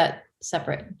 Or is that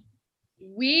separate?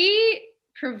 We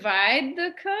provide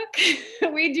the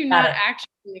cook. We do not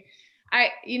actually.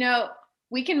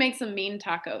 We can make some mean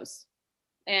tacos,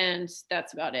 and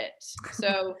that's about it.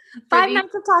 So 5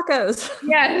 nights of tacos.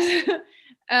 Yes.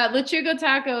 Lechuga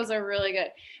tacos are really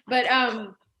good. But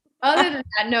other than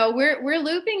that, no, we're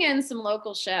looping in some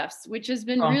local chefs, which has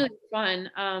been really fun.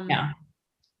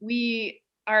 We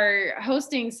are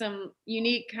hosting some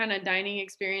unique kind of dining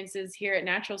experiences here at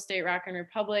Natural State Rockin'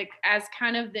 Republic as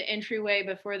kind of the entryway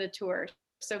before the tour.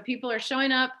 So people are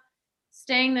showing up,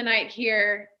 staying the night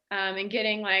here, and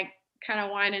getting like kind of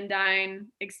wine and dine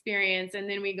experience, and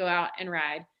then we go out and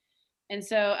ride. And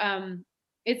so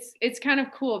it's kind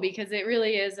of cool because it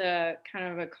really is a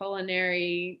kind of a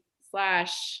culinary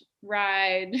 /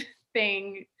 ride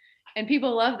thing, and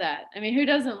people love that. I mean, who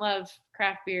doesn't love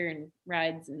craft beer and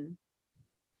rides and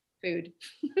food?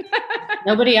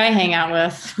 Nobody I hang out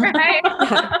with. Right?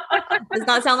 Does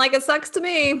not sound like it sucks to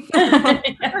me.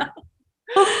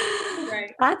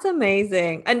 Right. That's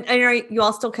amazing. And are you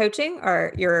all still coaching,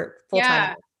 or you're full time?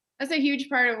 Yeah, that's a huge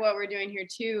part of what we're doing here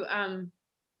too.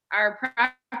 Our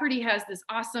property has this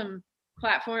awesome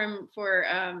platform for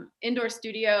indoor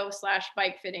studio /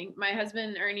 bike fitting. My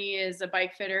husband Ernie is a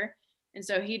bike fitter, and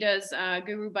so he does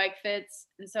Guru Bike Fits,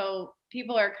 and so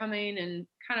people are coming and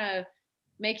kind of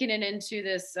making it into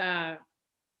this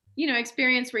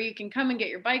experience where you can come and get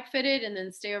your bike fitted and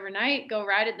then stay overnight, go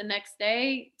ride it the next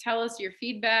day, tell us your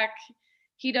feedback.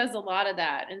 He does a lot of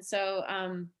that, and so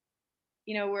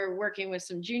we're working with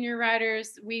some junior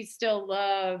riders. We still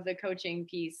love the coaching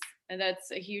piece, and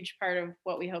that's a huge part of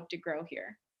what we hope to grow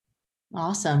here.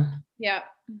 Awesome. Yeah.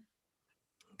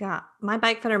 Yeah, my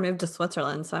bike fitter moved to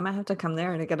Switzerland, so I might have to come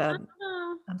there to get a.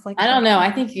 I was like, I don't know.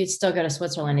 I think you'd still go to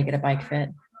Switzerland to get a bike fit.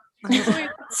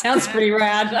 Sounds pretty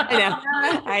rad.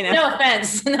 I know. No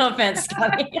offense. No offense,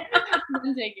 Scotty.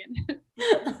 I'm taken.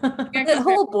 The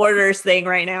whole borders thing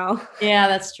right now. Yeah,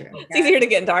 that's true. It's easier to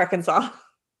get into Arkansas.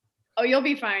 Oh, you'll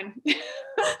be fine.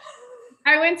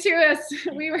 I went to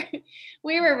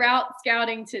we were route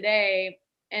scouting today,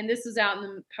 and this was out in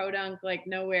the podunk, like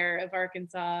nowhere of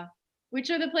Arkansas, which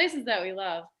are the places that we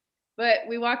love. But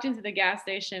we walked into the gas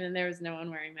station and there was no one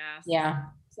wearing masks. Yeah.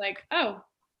 It's like, oh,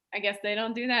 I guess they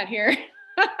don't do that here.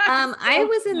 I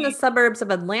was in the suburbs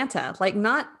of Atlanta, like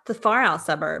not the far out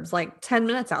suburbs, like 10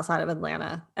 minutes outside of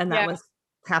Atlanta. And that was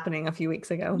happening a few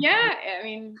weeks ago. Yeah. I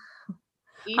mean,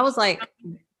 I was like,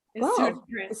 whoa,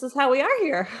 this is how we are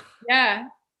here. Yeah.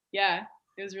 Yeah.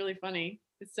 It was really funny.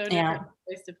 It's so different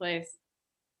place to place.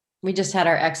 We just had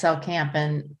our XL camp,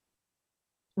 and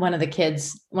one of the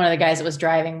guys that was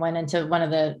driving went into one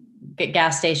of the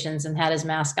gas stations and had his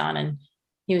mask on. And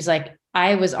he was like,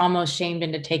 I was almost shamed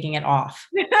into taking it off.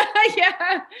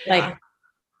 Yeah. Like,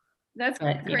 that's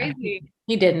crazy.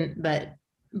 He didn't, but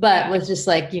was just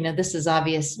like, this is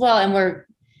obvious. Well, and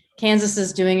Kansas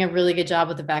is doing a really good job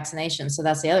with the vaccination. So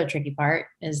that's the other tricky part,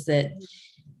 is that,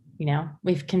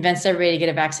 we've convinced everybody to get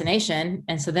a vaccination.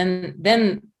 And so then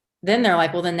they're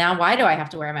like, well, then now why do I have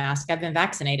to wear a mask? I've been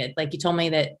vaccinated. Like, you told me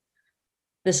that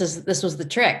this was the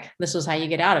trick. This was how you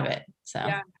get out of it. So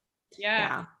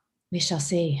yeah. We shall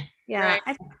see. Yeah.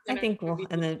 Right. I think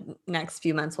in the next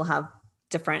few months, we'll have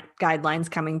different guidelines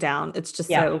coming down. It's just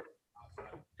so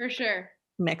for sure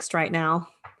mixed right now.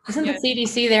 Isn't the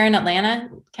CDC there in Atlanta?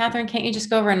 Catherine, can't you just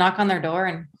go over and knock on their door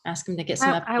and ask them to get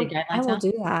some updated guidelines? I will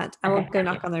do that. I will go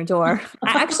knock on their door.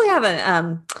 I actually have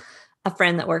a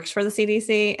friend that works for the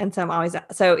CDC. And so I'm always,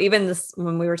 even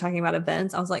when we were talking about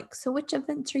events, I was like, so which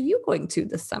events are you going to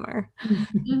this summer?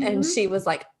 Mm-hmm. And she was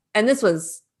like, and this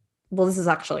is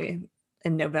actually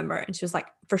in November. And she was like,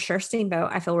 for sure,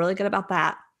 Steamboat. I feel really good about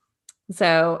that.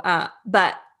 So,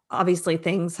 but obviously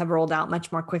things have rolled out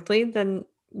much more quickly than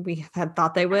we had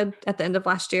thought they would at the end of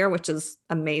last year, which is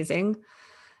amazing.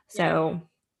 So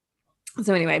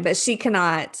anyway, but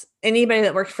anybody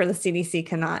that works for the CDC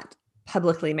cannot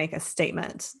publicly make a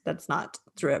statement that's not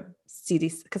through a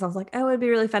CDC. Cause I was like, oh, it'd be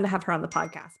really fun to have her on the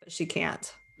podcast, but she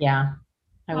can't. Yeah.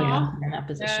 I would want her in that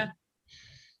position.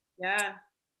 Yeah.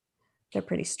 They're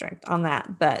pretty strict on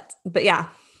that, but yeah,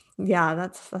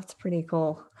 that's pretty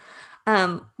cool.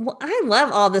 Well, I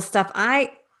love all this stuff.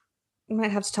 I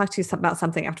might have to talk to you about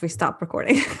something after we stop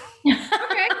recording.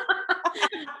 Okay.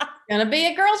 Gonna be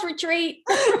a girls' retreat.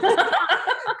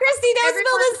 Christy, don't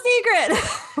spill the secret.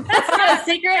 That's not a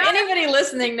secret. Anybody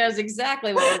listening knows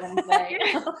exactly what we're gonna say.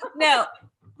 No.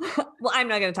 Well, I'm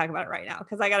not gonna talk about it right now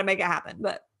because I gotta make it happen,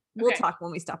 but we'll talk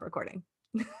when we stop recording.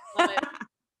 Love it.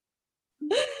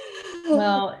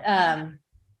 Well,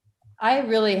 I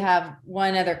really have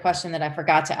one other question that I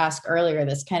forgot to ask earlier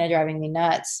that's kind of driving me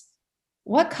nuts.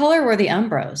 What color were the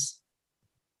Umbros?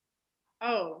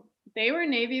 Oh, they were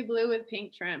navy blue with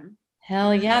pink trim.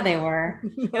 Hell yeah, they were.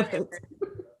 I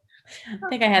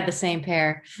think I had the same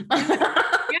pair. And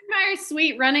my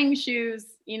sweet running shoes,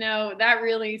 that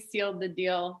really sealed the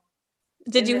deal.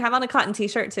 Did you have on a cotton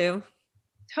t-shirt too?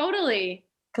 Totally.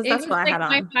 Because that's what I had on.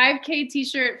 My 5K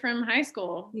t-shirt from high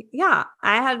school. Yeah,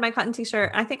 I had my cotton t-shirt.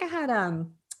 I think I had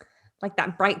like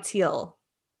that bright teal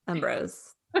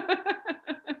Umbros.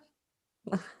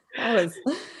 I was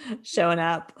showing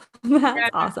up. That's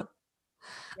awesome.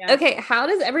 Yeah. Okay, how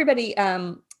does everybody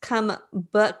come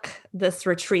book this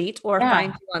retreat or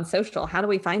find you on social? How do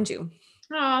we find you?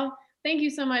 Oh, thank you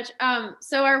so much.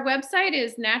 So our website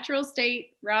is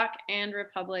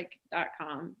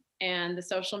naturalstaterockandrepublic.com. And the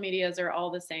social medias are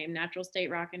all the same, Natural State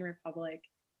Rock and Republic.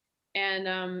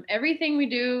 And everything we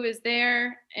do is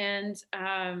there. And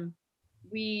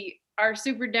we are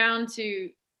super down to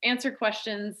answer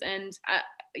questions. And,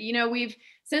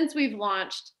 since we've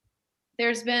launched,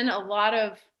 there's been a lot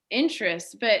of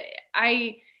interest, but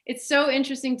it's so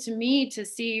interesting to me to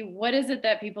see what is it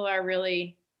that people are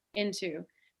really into,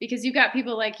 because you've got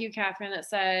people like you, Catherine, that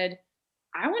said,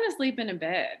 I want to sleep in a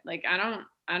bed. Like, I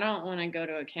don't want to go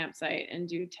to a campsite and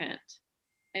do tent.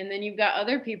 And then you've got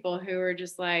other people who are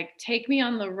just like, take me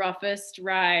on the roughest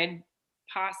ride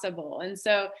possible. And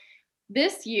so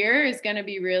this year is going to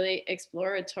be really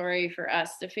exploratory for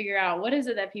us to figure out what is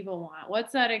it that people want?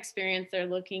 What's that experience they're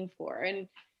looking for? And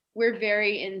we're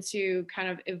very into kind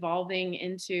of evolving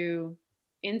into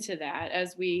that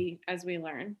as we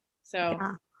learn. So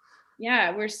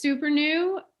yeah, we're super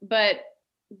new, but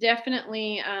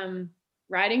definitely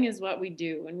riding is what we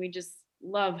do. And we just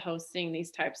love hosting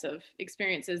these types of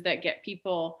experiences that get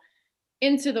people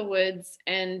into the woods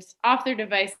and off their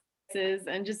devices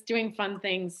and just doing fun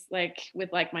things like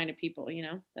with like-minded people,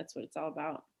 that's what it's all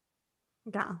about.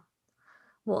 Yeah.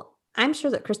 Well, I'm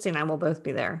sure that Christy and I will both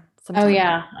be there sometime. Oh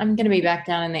yeah. I'm going to be back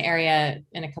down in the area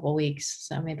in a couple weeks.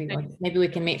 So maybe we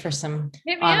can meet for some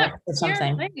or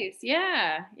something.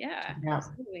 Yeah.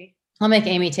 Absolutely. I'll make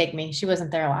Amy take me. She wasn't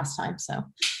there last time. So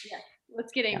yeah,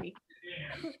 let's get Amy.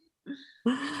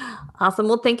 Awesome.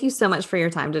 Well, thank you so much for your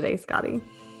time today, Scotty.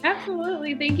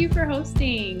 Absolutely. Thank you for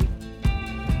hosting.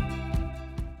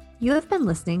 You have been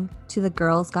listening to the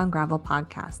Girls Gone Gravel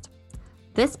podcast.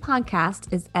 This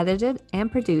podcast is edited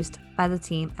and produced by the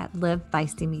team at Live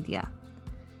Feisty Media.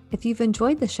 If you've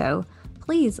enjoyed the show,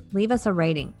 please leave us a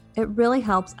rating. It really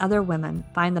helps other women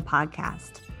find the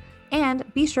podcast.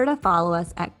 And be sure to follow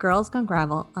us at Girls Gone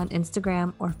Gravel on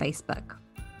Instagram or Facebook.